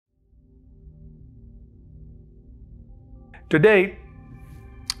Today,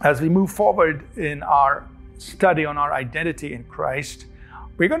 as we move forward in our study on our identity in Christ,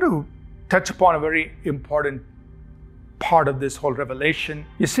 we're going to touch upon a very important part of this whole revelation.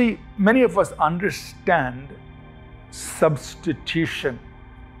 You see, many of us understand substitution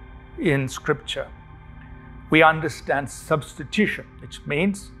in Scripture. We understand substitution, which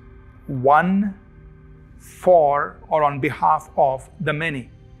means one for or on behalf of the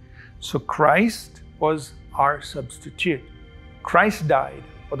many. So Christ was our substitute. Christ died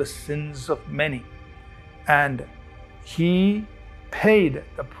for the sins of many, and He paid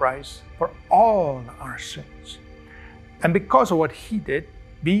the price for all our sins. And because of what He did,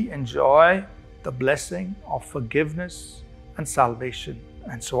 we enjoy the blessing of forgiveness and salvation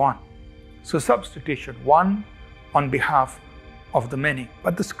and so on. So substitution, one on behalf of the many.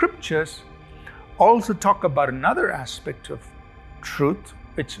 But the Scriptures also talk about another aspect of truth,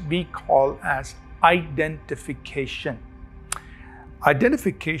 which we call as identification.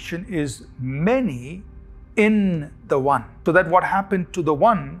 Identification is many in the one, so that what happened to the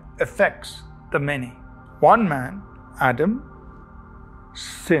one affects the many. One man, Adam,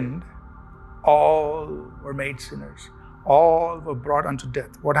 sinned. All were made sinners. All were brought unto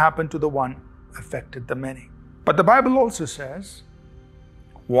death. What happened to the one affected the many. But the Bible also says,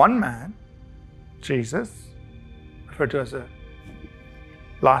 one man, Jesus, referred to as the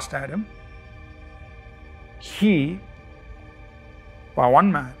last Adam,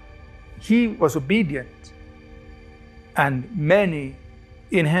 one man, he was obedient, and many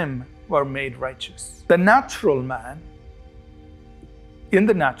in him were made righteous. The natural man, in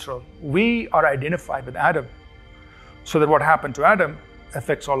the natural, we are identified with Adam, so that what happened to Adam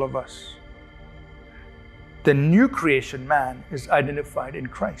affects all of us. The new creation man is identified in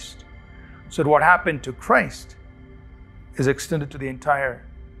Christ, so that what happened to Christ is extended to the entire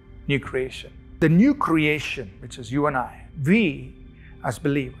new creation. The new creation, which is you and I, we as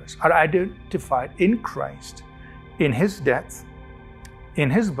believers are identified in Christ, in His death, in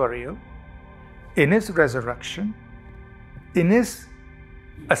His burial, in His resurrection, in His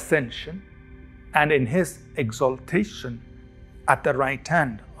ascension, and in His exaltation at the right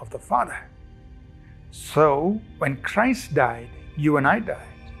hand of the Father. So when Christ died, you and I died.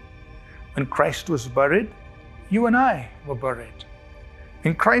 When Christ was buried, you and I were buried.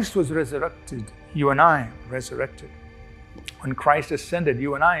 When Christ was resurrected, you and I resurrected. When Christ ascended,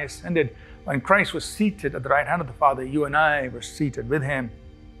 you and I ascended. When Christ was seated at the right hand of the Father, you and I were seated with Him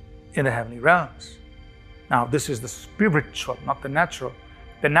in the heavenly realms. Now, this is the spiritual, not the natural.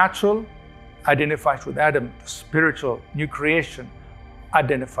 The natural identifies with Adam. The spiritual, new creation,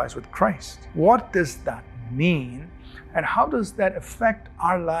 identifies with Christ. What does that mean? And how does that affect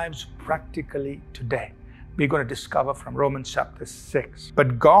our lives practically today? We're going to discover from Romans chapter 6.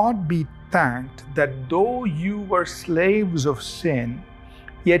 But God be thanked that though you were slaves of sin,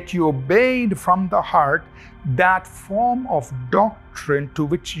 yet you obeyed from the heart that form of doctrine to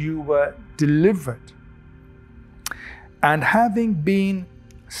which you were delivered. And having been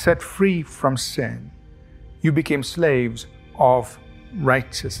set free from sin, you became slaves of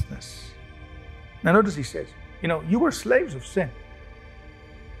righteousness. Now notice he says, you were slaves of sin.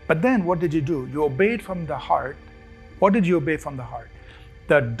 But then what did you do? You obeyed from the heart. What did you obey from the heart?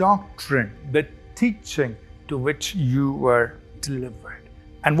 The doctrine, the teaching to which you were delivered.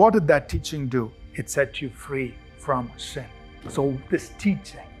 And what did that teaching do? It set you free from sin. So this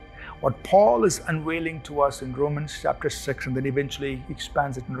teaching, what Paul is unveiling to us in Romans chapter 6, and then eventually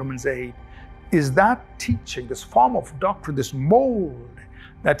expands it in Romans 8, is that teaching, this form of doctrine, this mold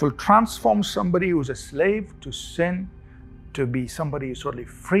that will transform somebody who's a slave to sin to be somebody who's totally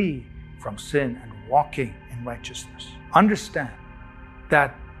free from sin and walking in righteousness. Understand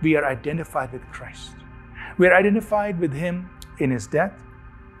that we are identified with Christ. We are identified with Him in His death,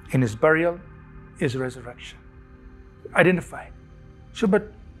 in His burial, His resurrection. Identified. So,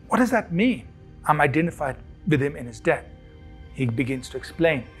 but what does that mean? I'm identified with Him in His death. He begins to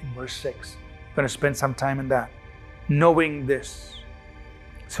explain in verse 6. I'm going to spend some time in that. Knowing this.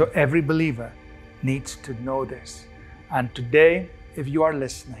 So every believer needs to know this. And today, if you are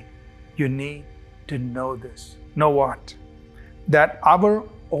listening, you need to know this. Know what? That our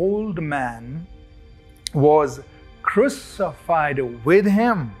old man was crucified with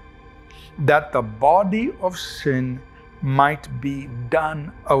Him, that the body of sin might be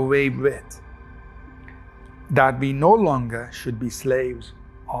done away with, that we no longer should be slaves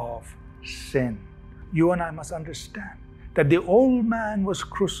of sin. You and I must understand that the old man was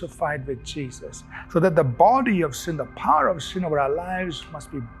crucified with Jesus, so that the body of sin, the power of sin over our lives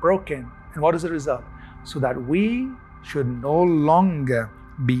must be broken. And what is the result? So that we should no longer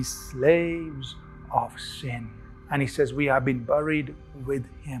be slaves of sin And he says, we have been buried with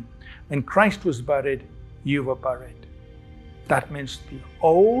him. When Christ was buried, you were buried. That means the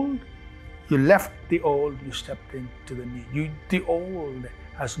old, you left the old, you stepped into the new. The old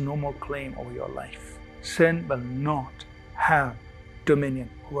has no more claim over your life. Sin will not have dominion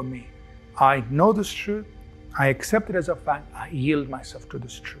over me. I know this truth. I accept it as a fact. I yield myself to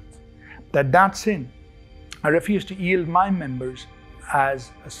this truth. That sin, I refuse to yield my members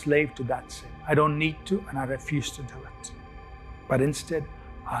as a slave to that sin. I don't need to, and I refuse to do it. But instead,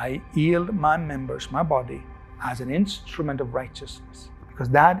 I yield my members, my body, as an instrument of righteousness, because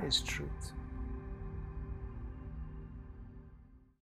that is truth.